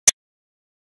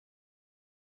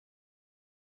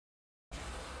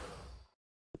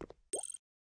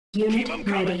Unit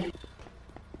ready.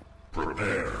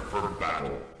 Prepare for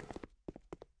battle.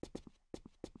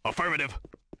 Affirmative.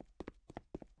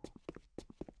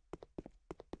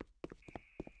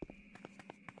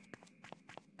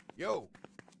 Yo.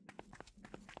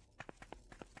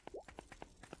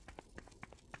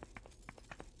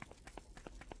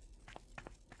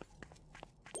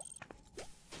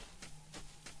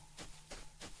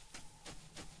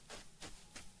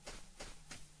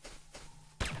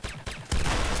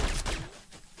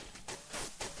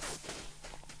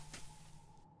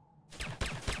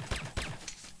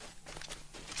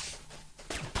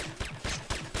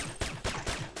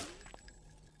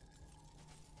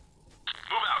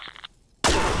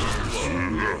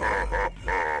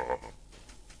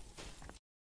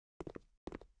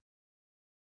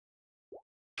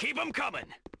 Keep 'em coming!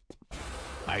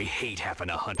 I hate having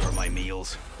to hunt for my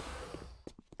meals.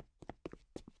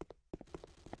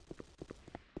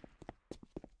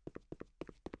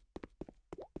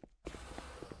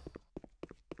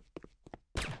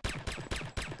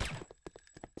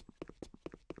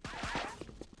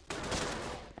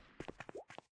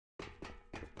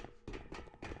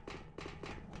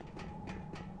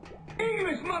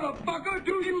 English, motherfucker!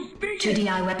 Do you speak it?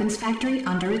 GDI weapons factory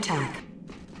under attack.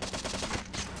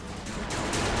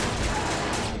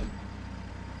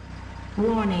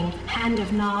 Warning, Hand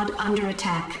of Nod under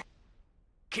attack.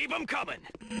 Keep 'em coming!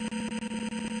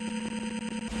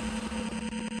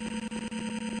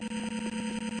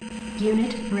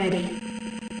 Unit ready.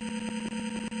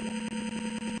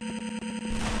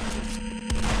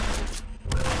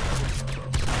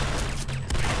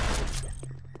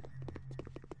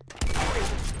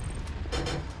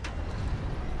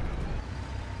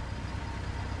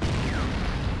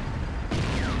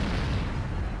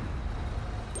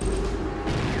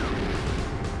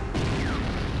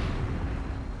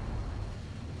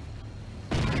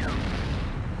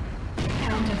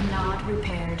 Nod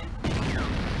repaired.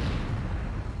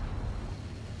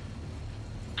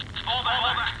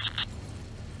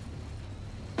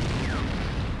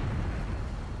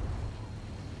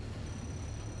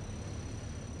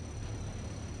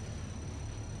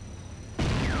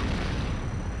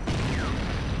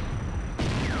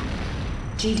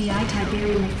 GDI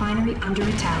Tiberium refinery under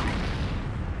attack.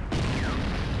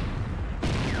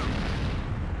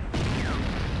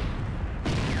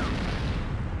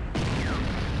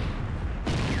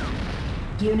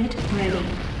 Unit ready.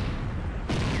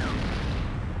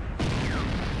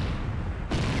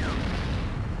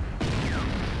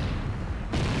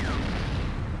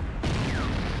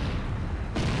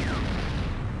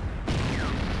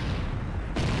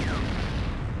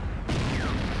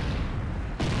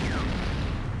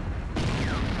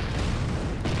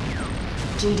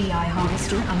 GDI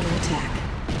harvester under attack.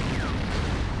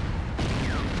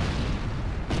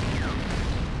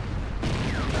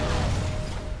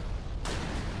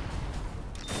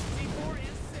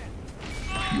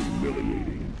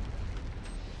 Humiliating.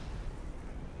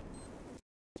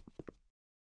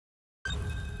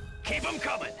 Keep 'em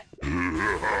coming!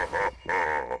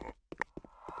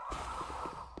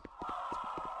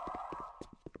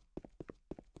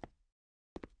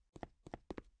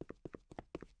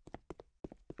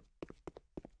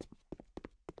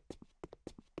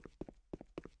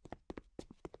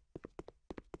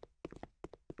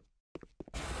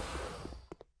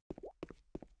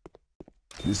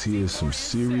 This here is some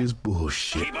serious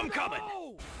bullshit. Keep 'em coming!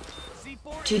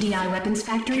 GDI weapons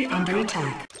factory under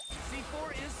attack.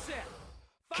 C4 is set.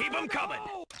 Keep 'em coming!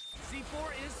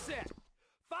 C4 is set.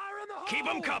 Fire in the hole! Keep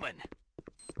 'em coming!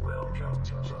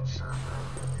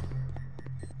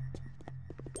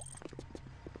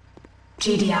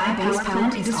 GDI base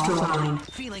plant is offline.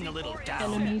 Feeling a little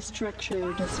down. Enemy structure Keep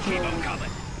 'em destroyed.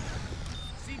 coming!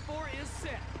 C4 is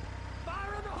set.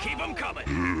 Fire in the hole! Keep 'em coming!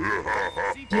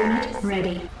 C4 Unit is set.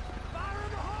 ready. Fire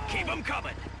in the hole! Keep 'em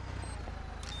coming!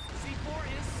 C4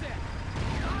 is set.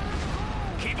 Fire in the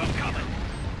hole! Keep 'em coming!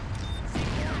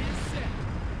 C4 is set.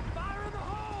 Fire in the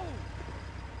hole!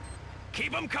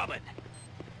 Keep 'em coming!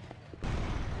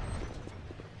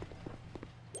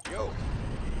 Yo.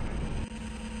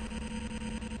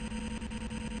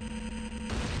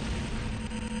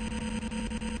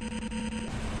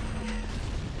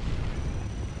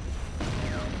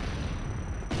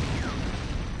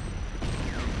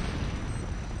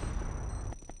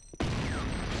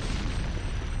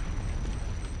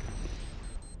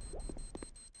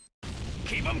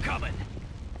 Keep 'em coming!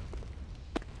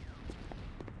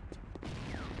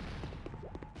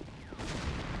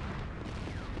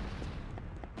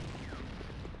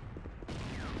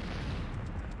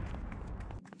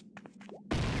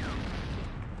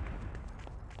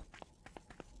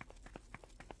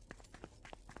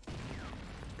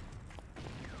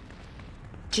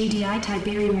 GDI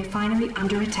Tiberium Refinery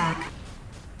under attack.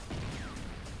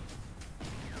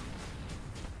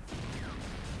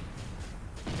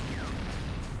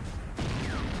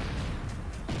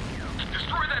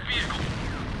 Destroy that vehicle!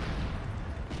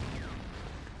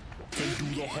 Then do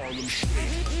the Harlem Shake.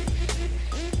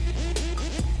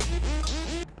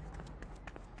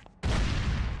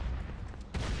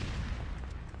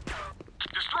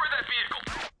 Destroy that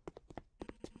vehicle!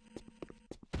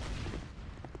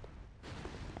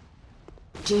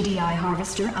 GDI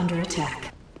Harvester under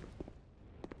attack.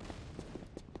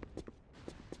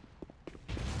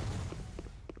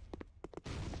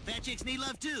 Fat chicks need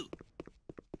love too.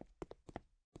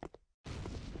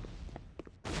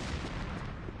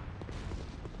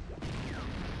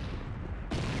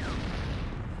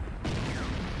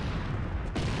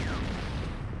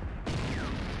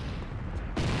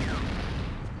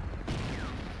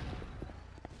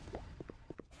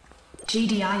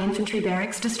 GDI Infantry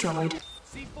Barracks destroyed.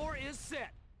 C4 is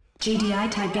set. GDI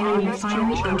Tiberium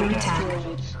Refinery under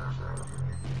attack.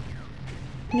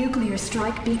 Nuclear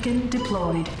strike beacon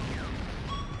deployed.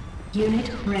 Unit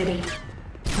ready.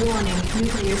 Warning,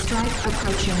 nuclear strike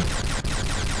approaching.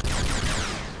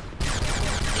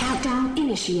 Countdown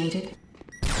initiated.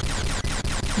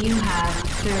 You have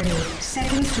 30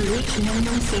 seconds to reach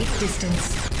minimum safe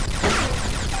distance.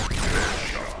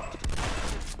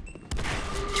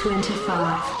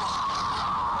 25.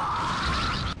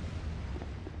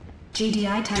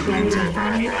 GDI Tiberium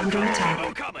Refinery under I'm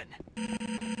attack. coming!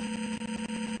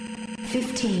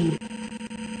 15.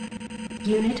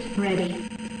 Unit ready.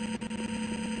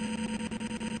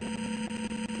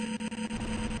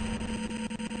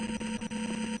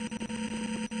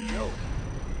 Yo.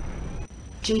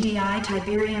 GDI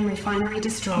Tiberium Refinery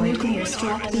destroyed. Nuclear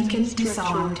strike beacon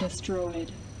disarmed.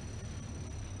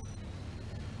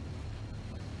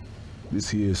 This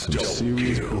here is some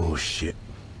serious bullshit.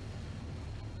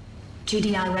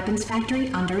 GDI Weapons Factory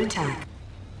under attack.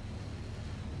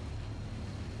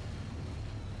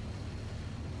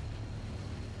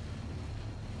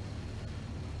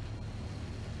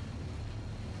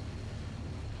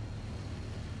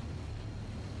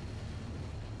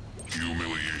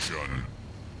 Humiliation.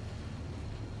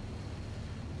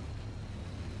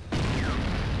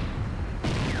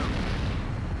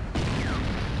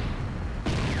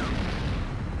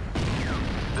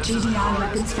 GDI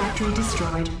Weapons Factory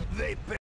destroyed. They